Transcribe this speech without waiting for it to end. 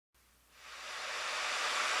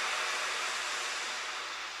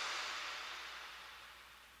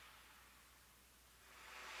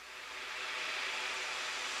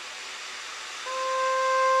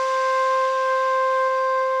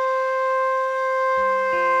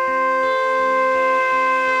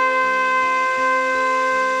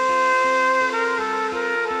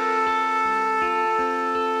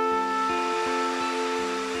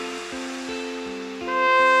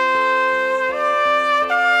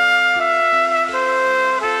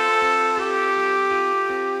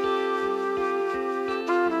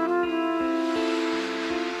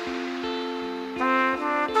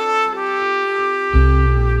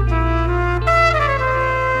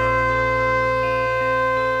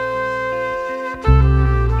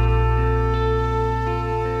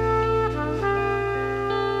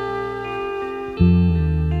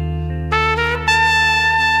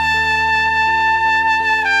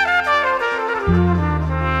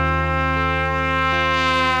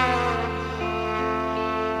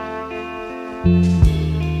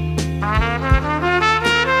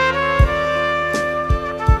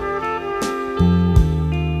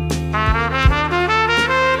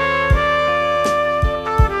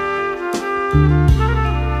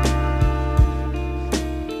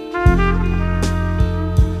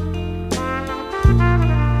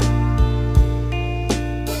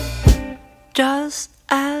Just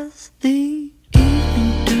as the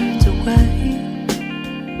evening turns away,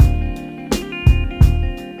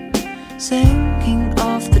 singing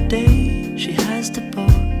of the day she has to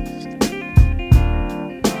boast,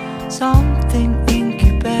 something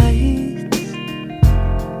incubates,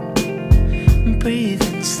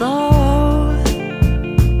 breathing slow.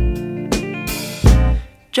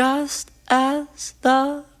 Just as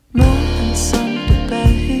the moon and sun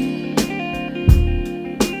debate,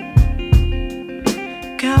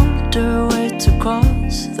 counterweights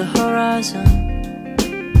across the horizon,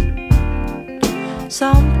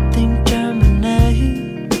 something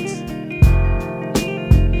germinates,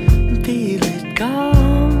 feel it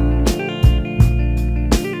come.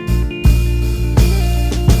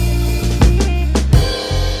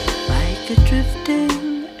 Like a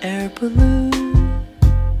drifting air balloon,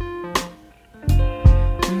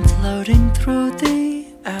 floating through the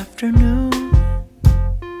afternoon,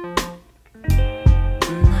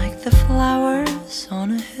 like the flowers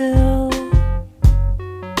on a hill,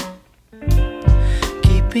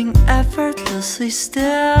 keeping effortlessly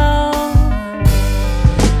still.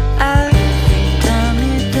 Every time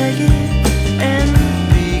you take it and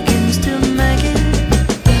begins to make it,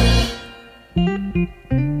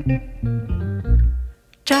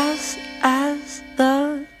 just as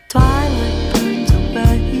the twilight burns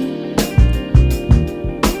away,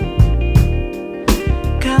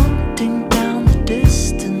 counting down the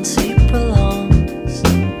distance he prolongs,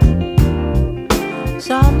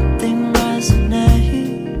 something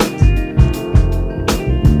resonates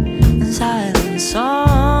in silent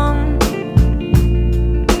song.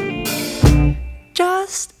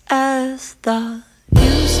 Just as the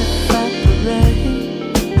hues evaporate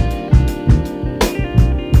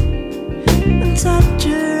and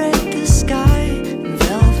saturate the sky in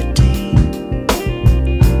velveteen,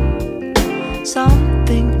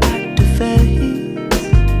 something activates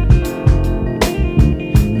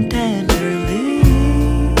tenderly.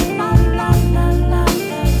 La, la, la, la,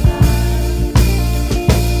 la, la.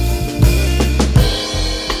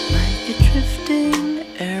 Like a drifting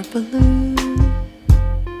air balloon,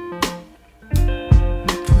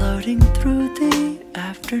 floating through the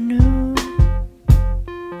afternoon,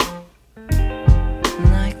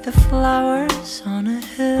 like the flowers on a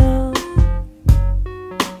hill,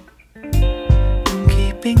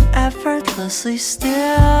 keeping effortlessly still.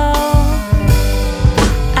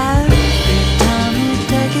 Every time you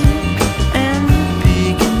take it and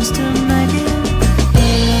begins to make it.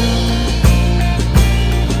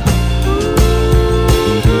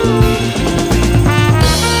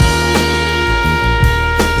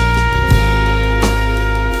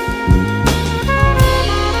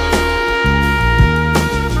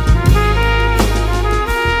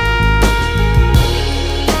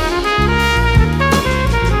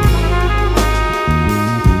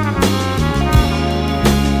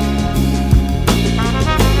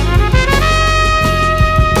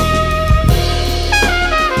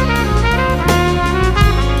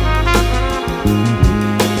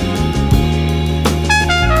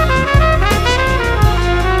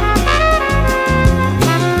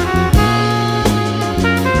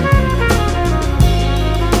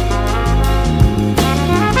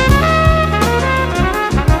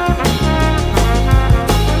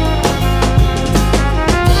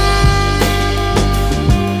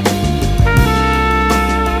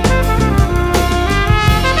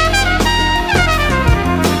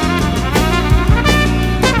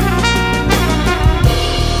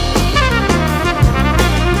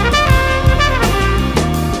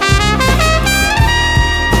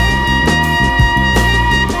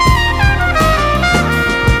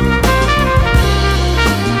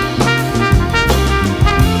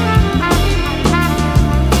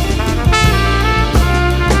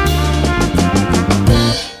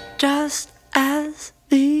 Just as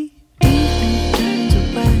the evening turns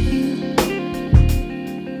away,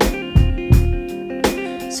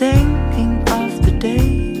 singing of the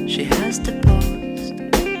day she has to post,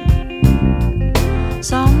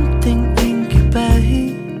 something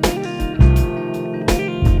incubates,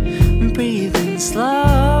 breathing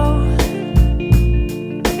slow.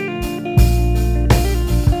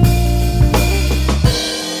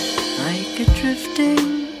 Like a drifting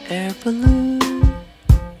air balloon,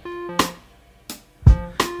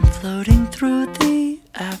 floating through the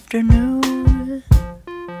afternoon,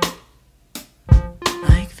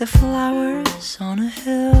 like the flowers on a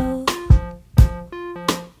hill,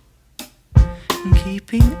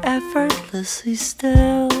 keeping effortlessly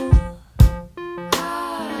still,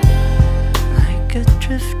 like a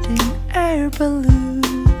drifting air balloon,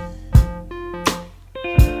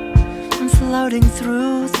 floating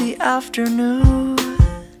through the afternoon,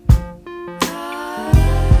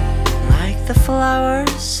 like the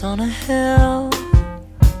flowers on a hill,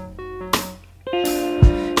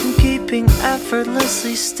 keeping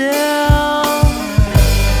effortlessly still.